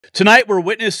Tonight, we're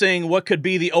witnessing what could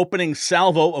be the opening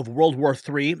salvo of World War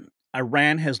III.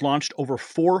 Iran has launched over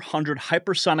 400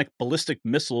 hypersonic ballistic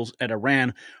missiles at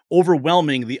Iran,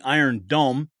 overwhelming the Iron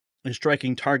Dome and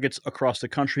striking targets across the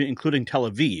country, including Tel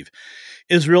Aviv.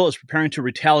 Israel is preparing to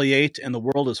retaliate, and the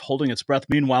world is holding its breath.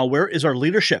 Meanwhile, where is our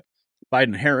leadership? Biden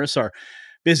and Harris are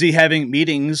busy having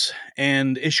meetings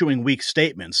and issuing weak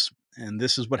statements. And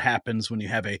this is what happens when you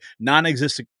have a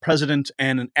non-existent president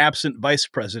and an absent vice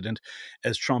president,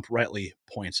 as Trump rightly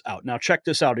points out. Now, check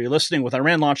this out. Are you listening? With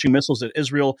Iran launching missiles at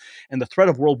Israel and the threat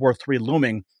of World War III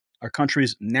looming, our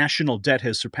country's national debt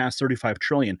has surpassed $35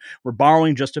 trillion. We're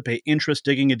borrowing just to pay interest,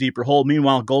 digging a deeper hole.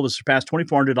 Meanwhile, gold has surpassed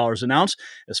 $2,400 an ounce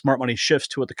as smart money shifts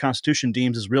to what the Constitution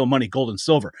deems as real money, gold and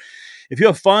silver. If you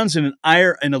have funds in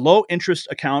a low-interest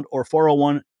account or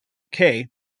 401k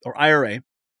or IRA,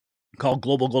 call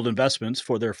Global Gold Investments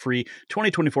for their free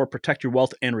 2024 Protect Your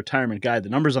Wealth and Retirement Guide. The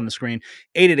number's on the screen,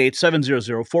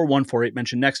 888-700-4148.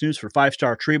 Mention Next News for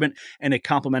 5-star treatment and a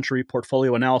complimentary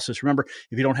portfolio analysis. Remember,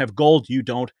 if you don't have gold, you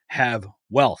don't have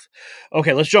wealth.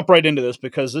 Okay, let's jump right into this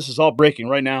because this is all breaking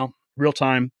right now, real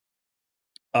time.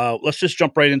 Let's just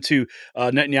jump right into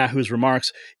Netanyahu's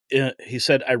remarks. He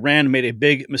said Iran made a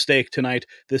big mistake tonight.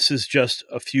 This is just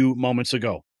a few moments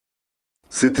ago.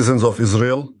 Citizens of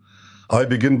Israel, I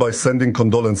begin by sending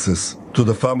condolences to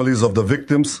the families of the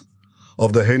victims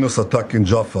of the heinous attack in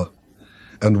Jaffa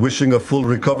and wishing a full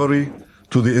recovery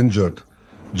to the injured.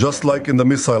 Just like in the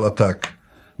missile attack,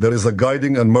 there is a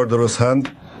guiding and murderous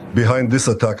hand behind this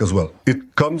attack as well.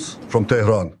 It comes from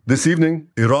Tehran. This evening,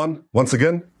 Iran, once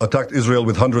again, attacked Israel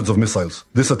with hundreds of missiles.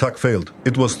 This attack failed.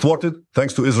 It was thwarted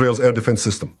thanks to Israel's air defense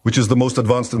system, which is the most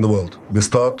advanced in the world.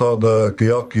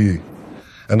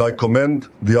 And I commend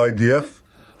the IDF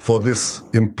for this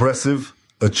impressive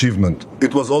achievement.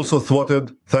 It was also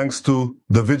thwarted thanks to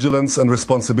the vigilance and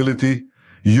responsibility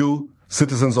you,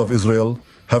 citizens of Israel,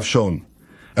 have shown.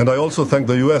 And I also thank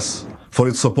the US for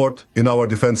its support in our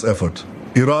defense effort.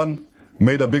 Iran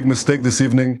made a big mistake this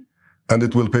evening, and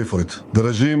it will pay for it. The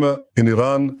regime in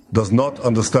Iran does not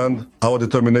understand our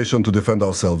determination to defend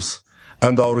ourselves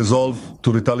and our resolve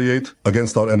to retaliate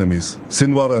against our enemies.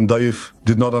 Sinwar and Daif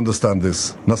did not understand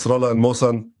this. Nasrallah and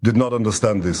Mossad did not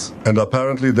understand this. And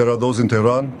apparently there are those in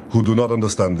Tehran who do not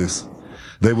understand this.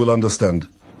 They will understand.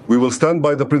 We will stand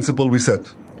by the principle we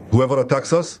set. Whoever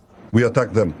attacks us, we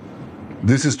attack them.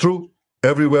 This is true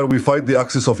everywhere we fight the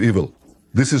axis of evil.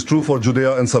 This is true for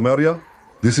Judea and Samaria.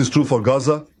 This is true for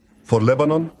Gaza, for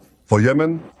Lebanon, for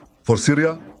Yemen, for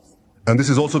Syria. And this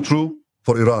is also true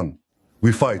for Iran.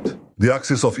 We fight the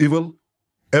axis of evil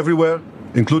everywhere,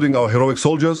 including our heroic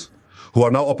soldiers who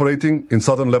are now operating in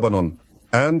southern Lebanon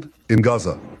and in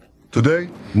Gaza. Today,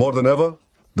 more than ever,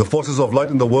 the forces of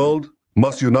light in the world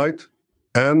must unite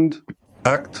and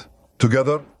act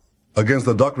together against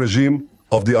the dark regime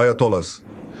of the Ayatollahs,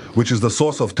 which is the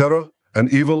source of terror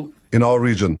and evil in our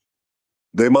region.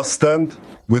 They must stand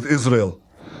with Israel.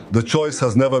 The choice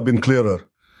has never been clearer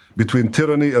between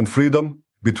tyranny and freedom,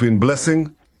 between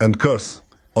blessing and curse.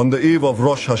 On the eve of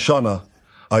Rosh Hashanah,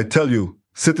 I tell you,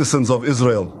 citizens of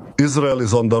Israel, Israel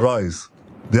is on the rise.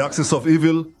 The axis of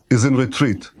evil is in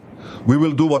retreat. We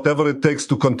will do whatever it takes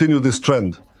to continue this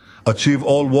trend, achieve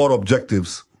all war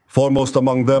objectives, foremost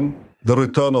among them, the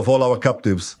return of all our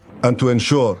captives, and to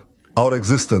ensure our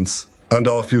existence and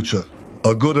our future.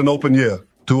 A good and open year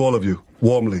to all of you,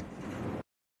 warmly.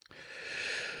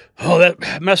 Oh,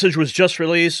 that message was just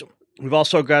released. We've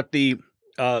also got the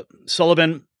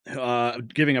Sullivan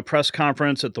giving a press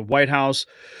conference at the White House.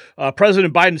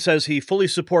 President Biden says he fully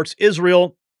supports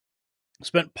Israel.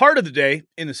 Spent part of the day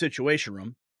in the Situation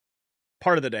Room.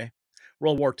 Part of the day.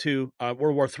 World War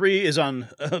III is on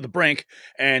the brink,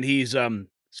 and he's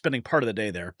spending part of the day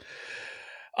there.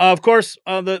 Of course,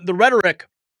 the rhetoric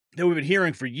that we've been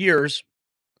hearing for years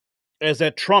is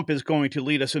that Trump is going to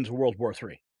lead us into World War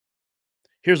III.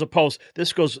 Here's a post.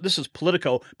 This is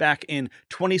Politico back in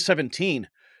 2017.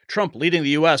 Trump leading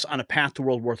the U.S. on a path to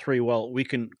World War III. Well, we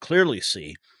can clearly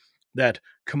see that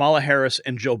Kamala Harris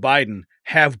and Joe Biden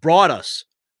have brought us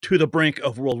to the brink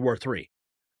of World War III.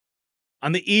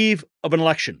 On the eve of an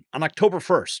election, on October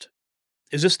 1st.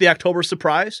 Is this the October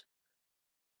surprise?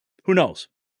 Who knows?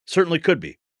 Certainly could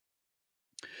be.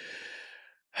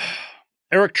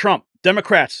 Eric Trump,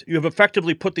 Democrats, you have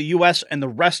effectively put the U.S. and the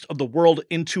rest of the world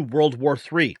into World War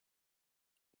III.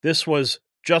 This was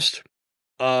just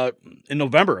in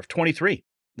November of 23.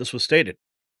 This was stated.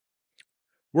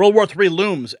 World War III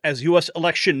looms as U.S.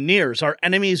 election nears. Our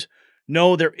enemies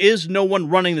know there is no one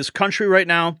running this country right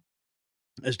now,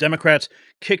 as Democrats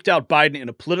kicked out Biden in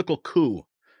a political coup.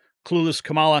 Clueless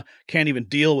Kamala can't even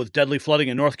deal with deadly flooding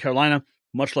in North Carolina.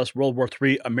 much less World War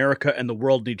III. America and the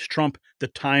world needs Trump. The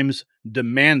times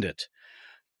demand it.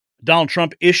 Donald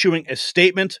Trump issuing a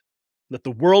statement that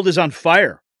the world is on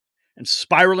fire and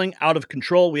spiraling out of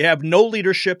control. We have no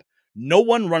leadership, no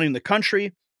one running the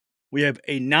country. We have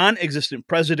a non-existent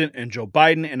president in Joe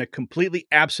Biden and a completely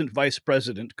absent vice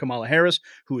president, Kamala Harris,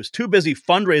 who is too busy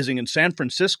fundraising in San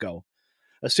Francisco,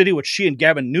 a city which she and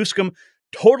Gavin Newsom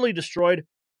totally destroyed,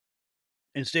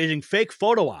 and staging fake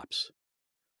photo ops.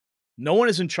 No one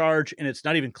is in charge, and it's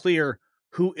not even clear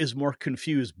who is more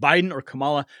confused, Biden or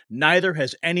Kamala. Neither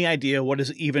has any idea what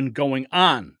is even going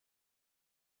on.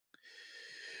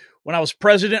 When I was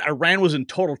president, Iran was in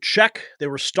total check. They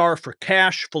were starved for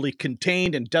cash, fully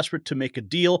contained, and desperate to make a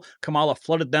deal. Kamala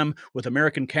flooded them with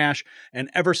American cash, and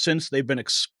ever since, they've been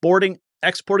exporting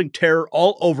terror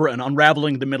all over and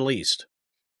unraveling the Middle East.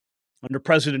 Under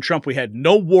President Trump, we had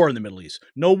no war in the Middle East,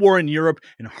 no war in Europe,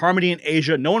 and harmony in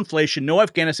Asia, no inflation, no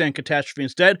Afghanistan catastrophe.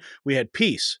 Instead, we had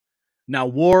peace. Now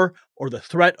war, or the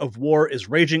threat of war, is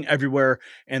raging everywhere,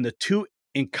 and the two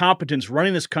incompetents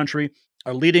running this country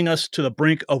are leading us to the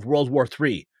brink of World War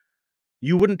III.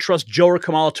 You wouldn't trust Joe or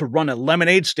Kamala to run a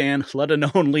lemonade stand, let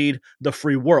alone lead the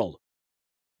free world.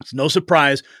 It's no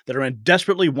surprise that Iran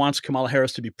desperately wants Kamala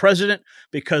Harris to be president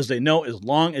because they know as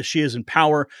long as she is in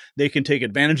power, they can take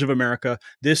advantage of America.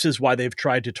 This is why they've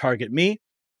tried to target me.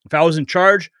 If I was in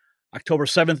charge, October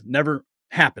 7th never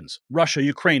happens. Russia,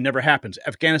 Ukraine never happens.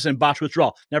 Afghanistan botched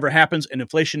withdrawal never happens, and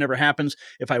inflation never happens.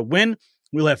 If I win,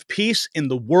 we'll have peace in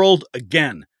the world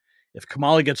again. If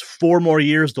Kamala gets 4 more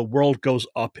years, the world goes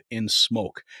up in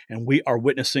smoke, and we are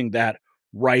witnessing that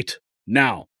right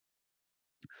now.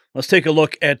 Let's take a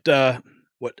look at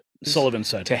what Sullivan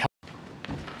said.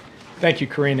 Thank you,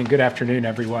 Karine, and good afternoon,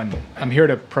 everyone. I'm here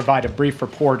to provide a brief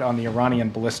report on the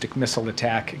Iranian ballistic missile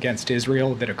attack against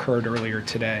Israel that occurred earlier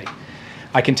today.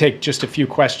 I can take just a few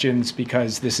questions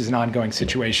because this is an ongoing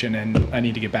situation and I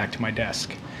need to get back to my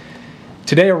desk.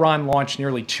 Today, Iran launched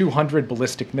nearly 200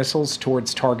 ballistic missiles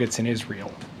towards targets in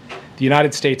Israel. The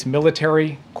United States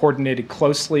military coordinated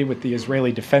closely with the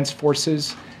Israeli Defense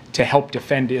Forces to help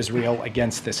defend Israel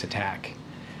against this attack.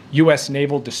 U.S.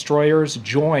 naval destroyers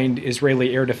joined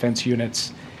Israeli air defense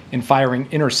units in firing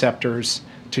interceptors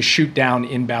to shoot down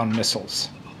inbound missiles.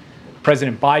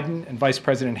 President Biden and Vice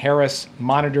President Harris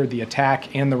monitored the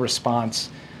attack and the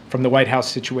response from the White House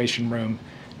Situation Room,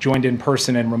 joined in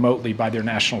person and remotely by their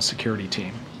national security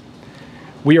team.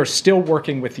 We are still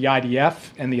working with the IDF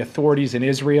and the authorities in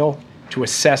Israel to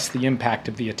assess the impact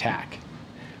of the attack.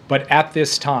 But at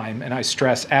this time, and I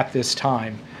stress at this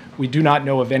time, we do not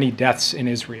know of any deaths in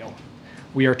Israel.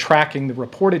 We are tracking the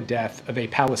reported death of a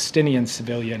Palestinian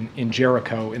civilian in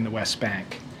Jericho in the West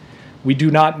Bank. We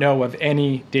do not know of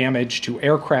any damage to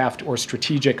aircraft or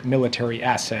strategic military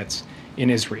assets in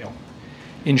Israel.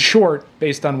 In short,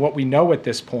 based on what we know at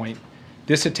this point,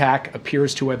 this attack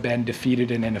appears to have been defeated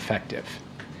and ineffective.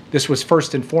 This was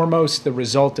first and foremost the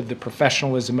result of the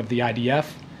professionalism of the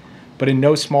IDF, but in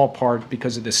no small part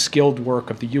because of the skilled work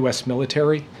of the U.S.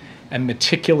 military and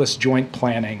meticulous joint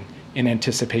planning in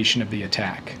anticipation of the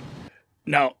attack.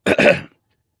 Now, I'm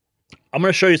going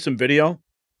to show you some video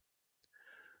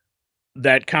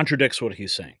that contradicts what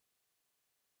he's saying.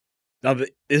 Now, the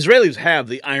Israelis have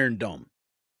the Iron Dome.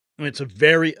 I mean, it's a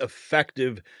very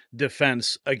effective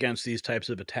defense against these types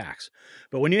of attacks.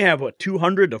 But when you have,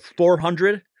 200 to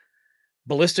 400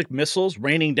 ballistic missiles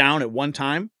raining down at one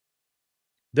time,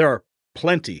 there are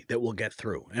plenty that will get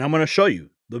through. And I'm going to show you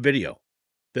the video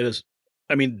that is,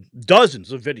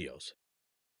 dozens of videos.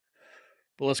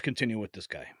 But let's continue with this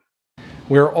guy.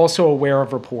 We're also aware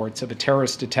of reports of a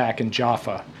terrorist attack in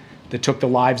Jaffa that took the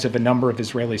lives of a number of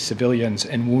Israeli civilians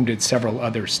and wounded several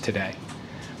others today.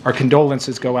 Our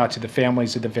condolences go out to the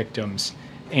families of the victims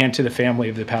and to the family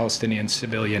of the Palestinian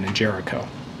civilian in Jericho.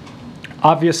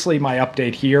 Obviously, my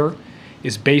update here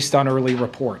is based on early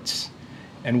reports,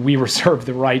 and we reserve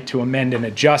the right to amend and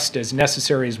adjust as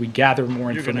necessary as we gather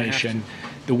more information.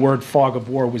 The word fog of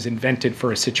war was invented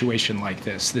for a situation like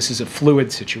this. This is a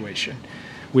fluid situation.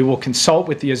 We will consult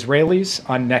with the Israelis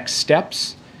on next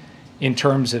steps in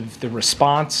terms of the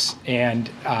response and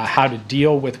how to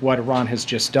deal with what Iran has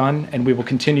just done, and we will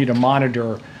continue to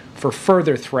monitor for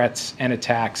further threats and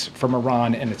attacks from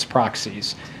Iran and its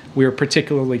proxies. We are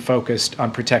particularly focused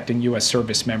on protecting U.S.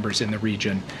 service members in the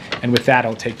region. And with that,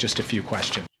 I'll take just a few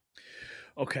questions.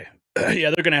 Okay.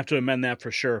 Yeah, they're going to have to amend that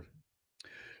for sure.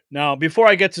 Now, before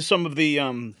I get to some of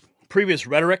the previous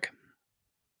rhetoric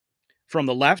from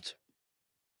the left,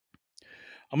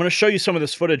 I'm going to show you some of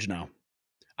this footage now.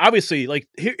 Obviously,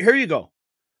 here you go.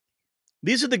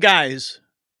 These are the guys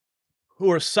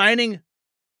who are signing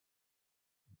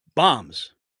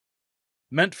bombs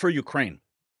meant for Ukraine.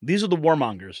 These are the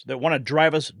warmongers that want to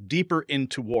drive us deeper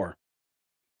into war.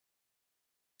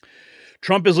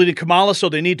 Trump is leading Kamala, so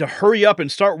they need to hurry up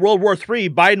and start World War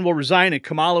III. Biden will resign and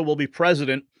Kamala will be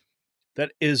president.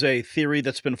 That is a theory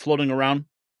that's been floating around.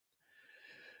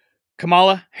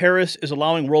 Kamala Harris is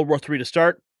allowing World War III to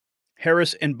start.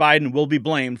 Harris and Biden will be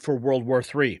blamed for World War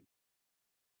III.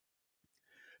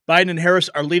 Biden and Harris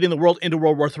are leading the world into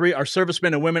World War III. Our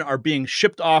servicemen and women are being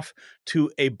shipped off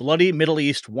to a bloody Middle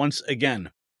East once again.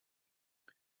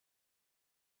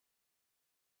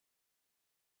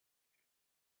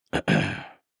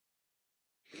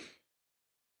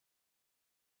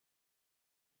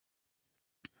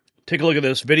 Take a look at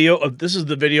this video. This is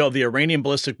the video of the Iranian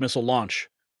ballistic missile launch.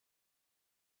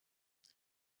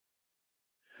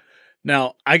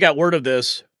 Now, I got word of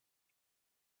this.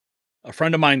 A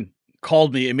friend of mine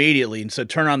called me immediately and said,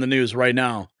 turn on the news right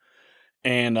now.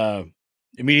 And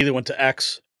immediately went to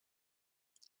X.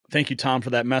 Thank you, Tom, for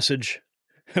that message.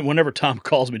 Whenever Tom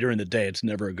calls me during the day, it's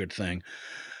never a good thing.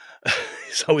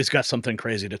 He's always got something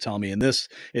crazy to tell me, and this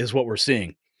is what we're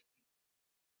seeing.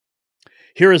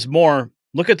 Here is more.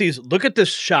 Look at these. Look at this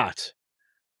shot.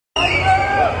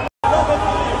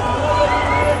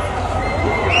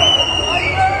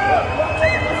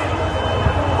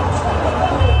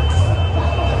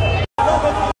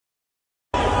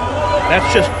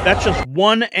 That's just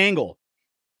one angle.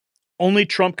 Only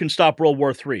Trump can stop World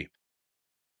War III.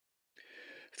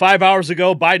 5 hours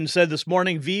ago, Biden said this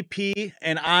morning, VP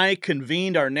and I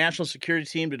convened our national security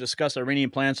team to discuss Iranian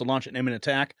plans to launch an imminent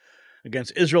attack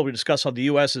against Israel. We discussed how the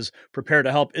U.S. is prepared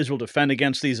to help Israel defend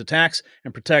against these attacks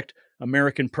and protect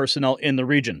American personnel in the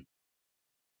region.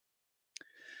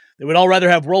 They would all rather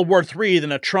have World War III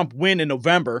than a Trump win in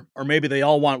November, or maybe they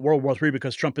all want World War III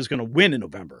because Trump is going to win in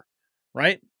November,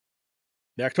 right?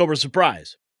 The October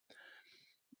surprise.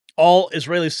 All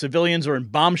Israeli civilians are in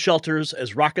bomb shelters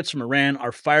as rockets from Iran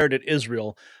are fired at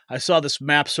Israel. I saw this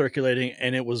map circulating,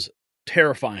 and it was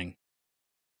terrifying.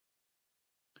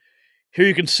 Here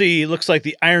you can see, it looks like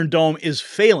the Iron Dome is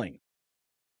failing.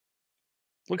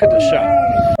 Look at this shot.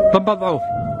 2,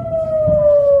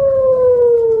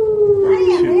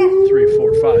 3,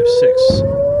 4, 5, 6,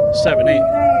 7, 8.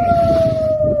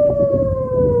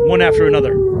 One after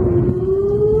another.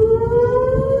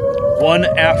 One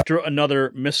after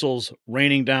another, missiles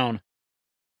raining down.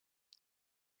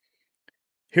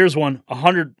 Here's one.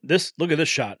 100. Look at this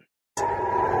shot.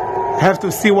 Have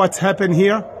to see what's happened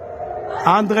here.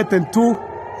 102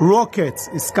 rockets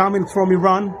is coming from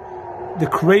Iran. The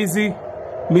crazy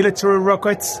military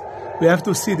rockets. We have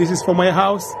to see. This is from my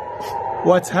house.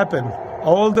 What's happened?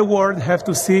 All the world have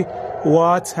to see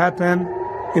what's happened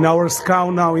in our sky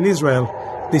now in Israel.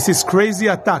 This is crazy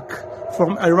attack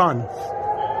from Iran.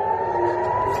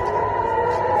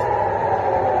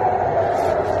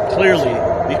 Clearly,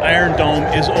 the Iron Dome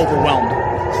is overwhelmed.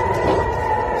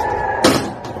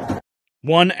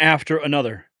 One after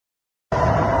another.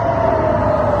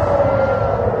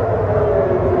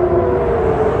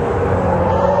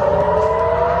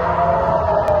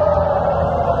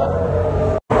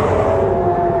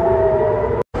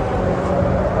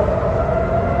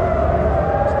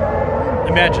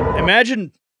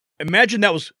 Imagine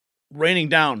that was raining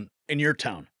down in your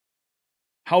town.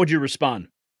 How would you respond?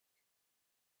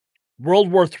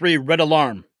 World War III, red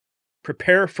alarm.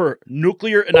 Prepare for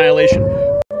nuclear annihilation.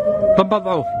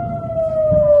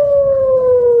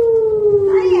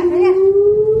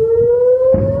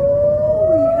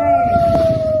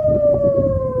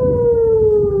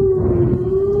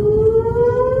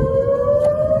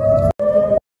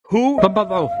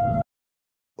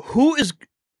 Who is...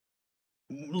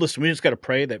 Listen, we just got to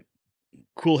pray that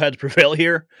cool heads prevail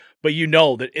here, but you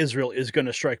know that Israel is going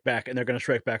to strike back, and they're going to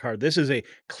strike back hard. This is a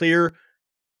clear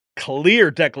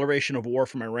declaration of war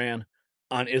from Iran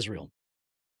on Israel.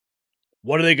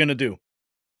 What are they going to do?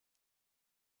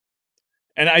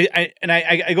 And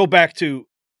I go back to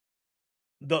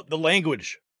the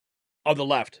language of the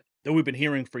left that we've been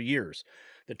hearing for years,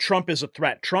 that Trump is a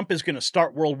threat. Trump is going to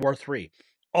start World War III.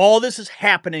 All this is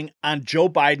happening on Joe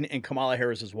Biden and Kamala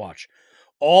Harris's watch.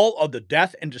 All of the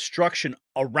death and destruction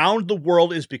around the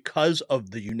world is because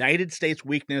of the United States'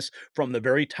 weakness from the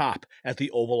very top at the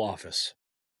Oval Office.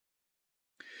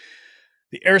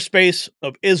 The airspace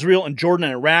of Israel and Jordan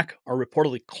and Iraq are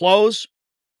reportedly closed.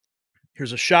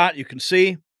 Here's a shot you can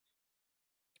see.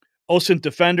 OSINT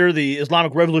Defender, the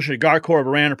Islamic Revolutionary Guard Corps of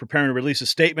Iran, are preparing to release a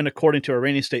statement according to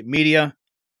Iranian state media.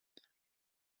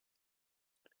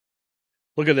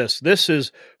 Look at this. This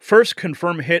is first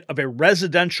confirmed hit of a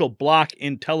residential block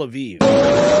in Tel Aviv.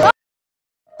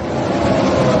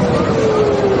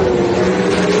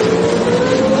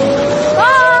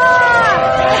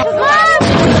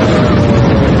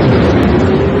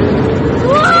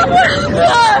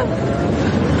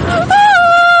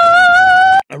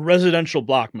 presidential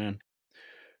block, man.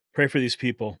 Pray for these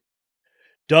people.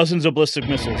 Dozens of ballistic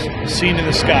missiles seen in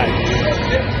the sky.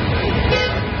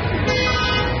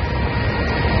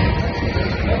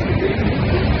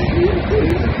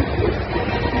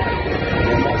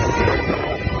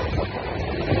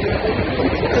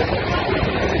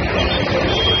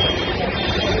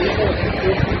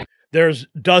 There's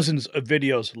dozens of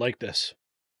videos like this.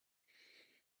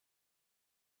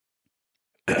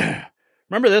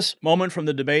 Remember this moment from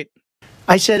the debate?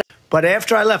 I said, but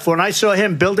after I left, when I saw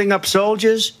him building up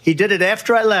soldiers, he did it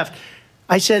after I left.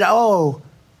 I said, oh,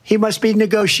 he must be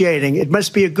negotiating. It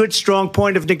must be a good, strong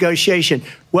point of negotiation.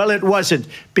 Well, it wasn't,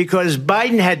 because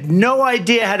Biden had no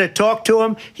idea how to talk to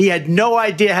him. He had no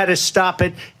idea how to stop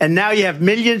it. And now you have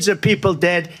millions of people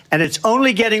dead, and it's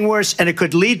only getting worse, and it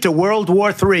could lead to World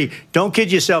War III. Don't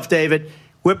kid yourself, David.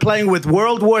 We're playing with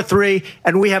World War III,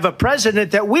 and we have a president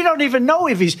that we don't even know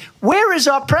if he's... Where is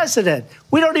our president?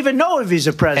 We don't even know if he's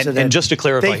a president. And just to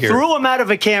clarify they threw him out of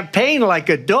a campaign like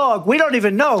a dog. We don't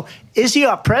even know. Is he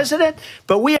our president?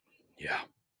 But we... Yeah.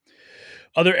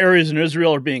 Other areas in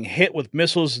Israel are being hit with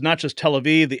missiles, not just Tel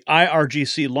Aviv. The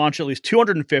IRGC launched at least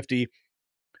 250.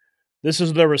 This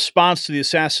is the response to the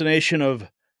assassination of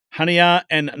Haniya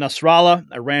and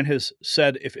Nasrallah. Iran has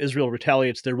said if Israel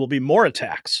retaliates, there will be more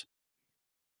attacks.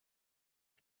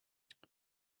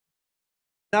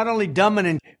 Not only dumb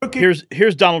and...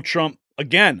 Here's Donald Trump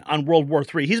again on World War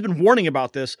III. He's been warning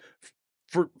about this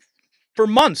for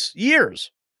months,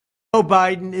 years. Joe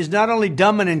Biden is not only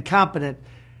dumb and incompetent,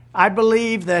 I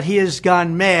believe that he has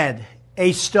gone mad,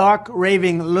 a stark,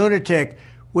 raving lunatic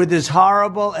with his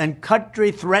horrible and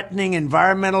country-threatening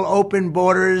environmental open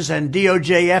borders and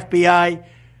DOJ, FBI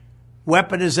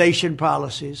weaponization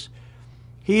policies.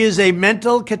 He is a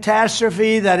mental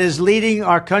catastrophe that is leading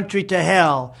our country to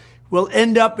hell. We'll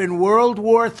end up in World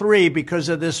War III because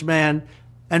of this man,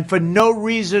 and for no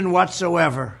reason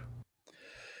whatsoever.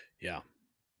 Yeah.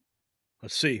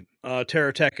 Let's see. Terror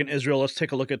attack in Israel. Let's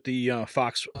take a look at the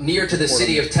Fox. Near to the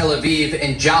city of Tel Aviv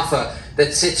and Jaffa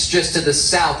that sits just to the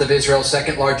south of Israel's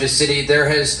second largest city, there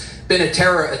has been a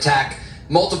terror attack.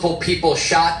 Multiple people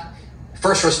shot.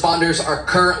 First responders are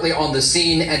currently on the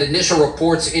scene, and initial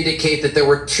reports indicate that there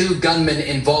were 2 gunmen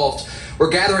involved. We're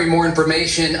gathering more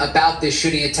information about this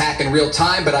shooting attack in real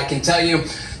time, but I can tell you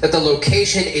that the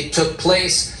location it took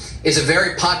place is a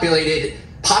very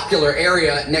popular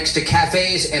area next to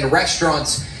cafes and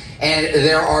restaurants, and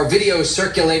there are videos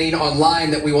circulating online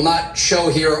that we will not show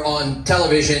here on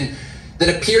television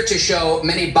that appear to show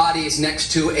many bodies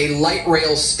next to a light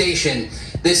rail station.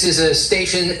 This is a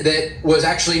station that was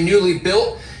actually newly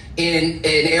built in an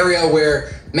area where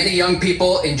many young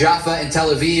people in Jaffa and Tel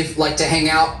Aviv like to hang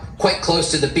out quite close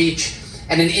to the beach,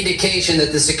 and an indication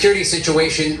that the security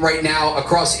situation right now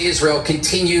across Israel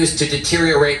continues to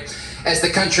deteriorate as the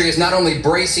country is not only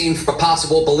bracing for a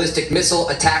possible ballistic missile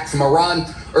attack from Iran.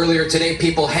 Earlier today,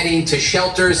 people heading to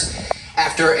shelters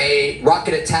after a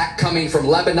rocket attack coming from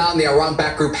Lebanon, the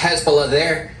Iran-backed group Hezbollah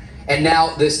there, and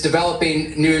now this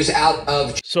developing news out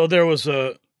of... So there was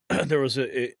an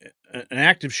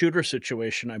active shooter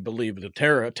situation, I believe, the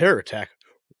terror attack.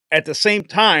 At the same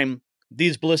time,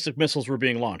 these ballistic missiles were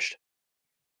being launched.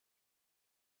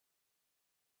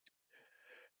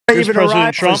 Here's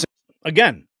President Trump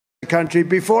again. Country,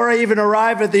 before I even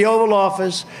arrive at the Oval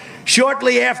Office,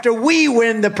 shortly after we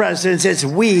win the presidency, it's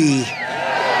we.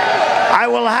 I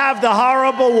will have the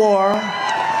horrible war.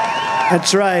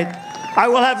 That's right. I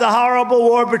will have the horrible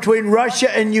war between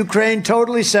Russia and Ukraine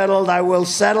totally settled. I will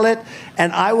settle it,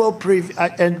 and I will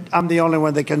and I'm the only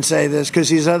one that can say this because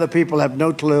these other people have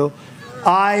no clue.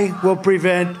 I will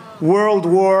prevent World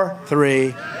War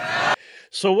III.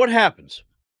 So what happens?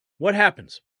 What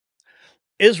happens?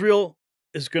 Israel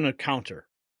is going to counter.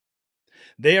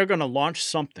 They are going to launch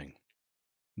something.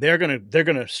 They're going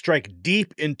to strike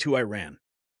deep into Iran.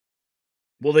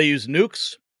 Will they use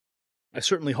nukes? I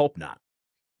certainly hope not.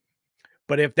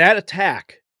 But if that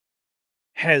attack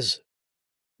has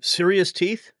serious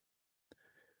teeth,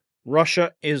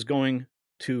 Russia is going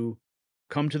to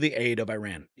come to the aid of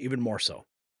Iran, even more so.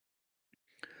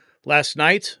 Last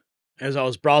night, as I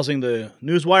was browsing the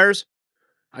news wires,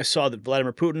 I saw that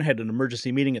Vladimir Putin had an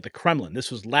emergency meeting at the Kremlin.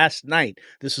 This was last night.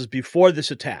 This is before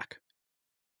this attack.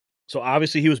 So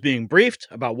obviously he was being briefed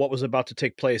about what was about to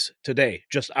take place today,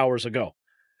 just hours ago.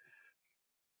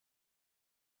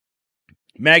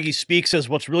 Maggie Speak says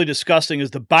what's really disgusting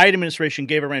is the Biden administration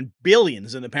gave Iran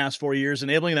billions in the past 4 years,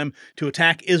 enabling them to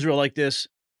attack Israel like this.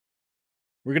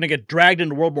 We're going to get dragged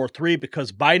into World War III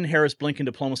because Biden-Harris Blinken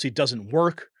diplomacy doesn't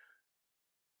work.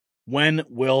 When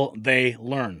will they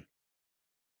learn?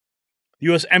 The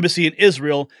U.S. Embassy in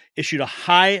Israel issued a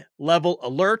high-level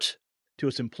alert to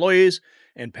its employees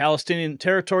in Palestinian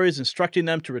territories, instructing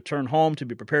them to return home to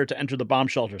be prepared to enter the bomb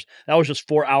shelters. That was just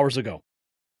 4 hours ago.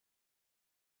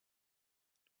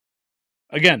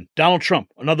 Again, Donald Trump,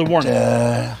 another warning.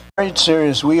 Very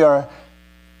serious. We are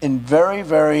in very,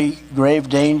 very grave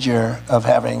danger of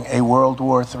having a World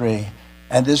War III.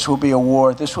 And this will be a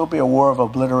war. This will be a war of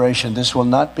obliteration. This will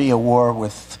not be a war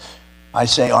with, I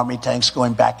say, army tanks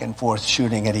going back and forth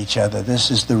shooting at each other.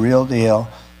 This is the real deal.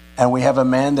 And we have a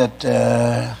man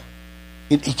that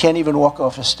he can't even walk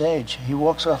off a stage. He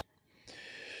walks off.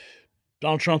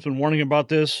 Donald Trump's been warning about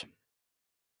this.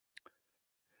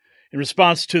 In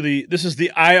response to this is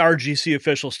the IRGC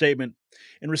official statement.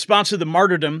 In response to the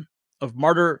martyrdom of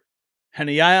Martyr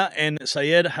Haniyah and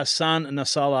Syed Hassan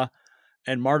Nasrallah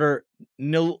and Martyr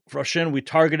Nil Roshan, we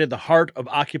targeted the heart of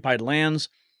occupied lands.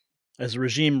 As the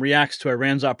regime reacts to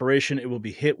Iran's operation, it will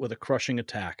be hit with a crushing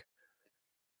attack.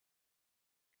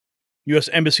 U.S.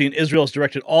 Embassy in Israel has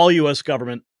directed all U.S.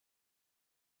 government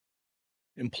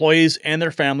employees and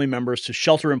their family members to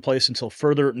shelter in place until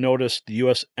further notice. The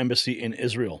U.S. Embassy in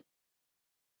Israel.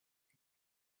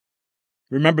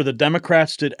 Remember, the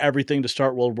Democrats did everything to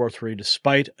start World War III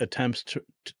despite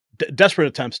desperate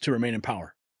attempts to remain in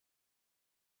power.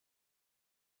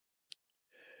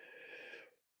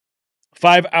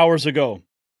 5 hours ago,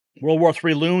 World War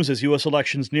III looms as U.S.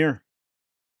 elections near.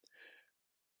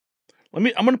 I'm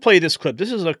going to play this clip.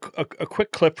 This is a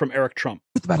quick clip from Eric Trump.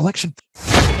 About election.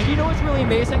 And you know what's really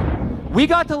amazing? We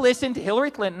got to listen to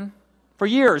Hillary Clinton for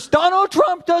years. Donald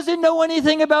Trump doesn't know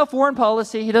anything about foreign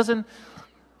policy. He doesn't.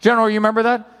 General, you remember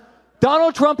that?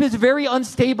 Donald Trump is a very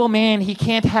unstable man. He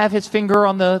can't have his finger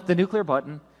on the nuclear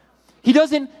button. He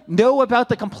doesn't know about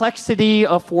the complexity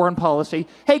of foreign policy.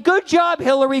 Hey, good job,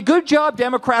 Hillary. Good job,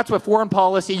 Democrats, with foreign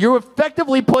policy. You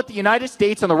effectively put the United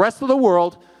States and the rest of the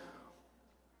world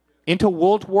into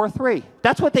World War III.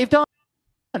 That's what they've done.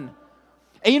 And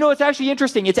you know, it's actually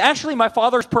interesting. It's actually my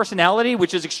father's personality,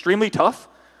 which is extremely tough,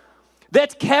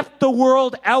 that's kept the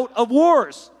world out of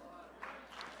wars.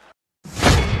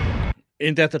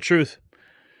 Ain't that the truth?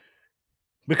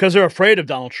 Because they're afraid of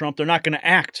Donald Trump, they're not going to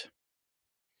act.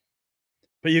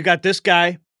 But you got this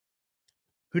guy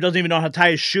who doesn't even know how to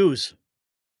tie his shoes.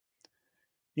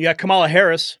 You got Kamala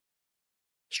Harris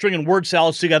stringing word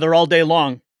salads together all day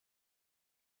long.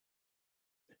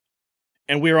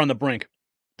 And we are on the brink.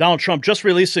 Donald Trump just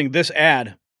releasing this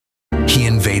ad. He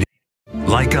invaded.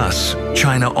 Like us,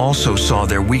 China also saw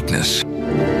their weakness.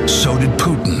 So did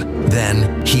Putin.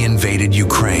 Then he invaded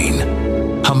Ukraine.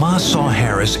 Hamas saw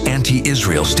Harris'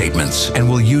 anti-Israel statements and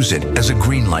will use it as a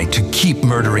green light to keep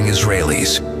murdering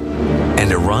Israelis.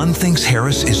 And Iran thinks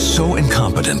Harris is so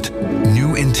incompetent.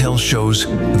 New intel shows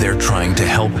they're trying to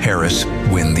help Harris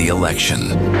win the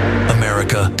election.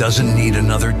 America doesn't need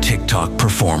another TikTok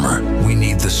performer. We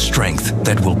need the strength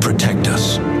that will protect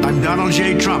us. I'm Donald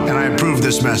J. Trump, and I approve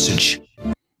this message.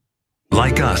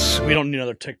 Like us. We don't need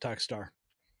another TikTok star.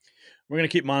 We're going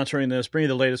to keep monitoring this, bring you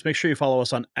the latest. Make sure you follow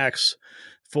us on X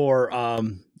for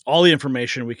all the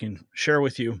information we can share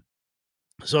with you.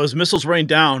 So as missiles rain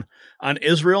down on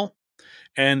Israel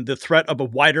and the threat of a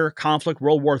wider conflict,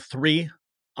 World War III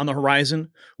on the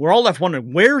horizon, we're all left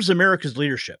wondering, where's America's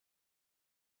leadership?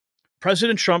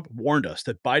 President Trump warned us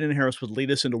that Biden and Harris would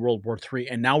lead us into World War III,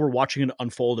 and now we're watching it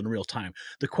unfold in real time.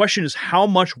 The question is, how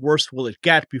much worse will it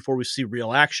get before we see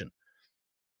real action?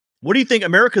 What do you think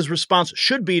America's response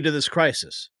should be to this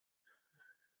crisis?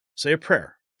 Say a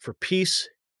prayer for peace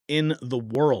in the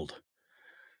world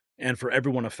and for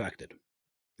everyone affected.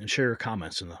 And share your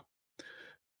comments in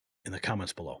the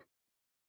comments below.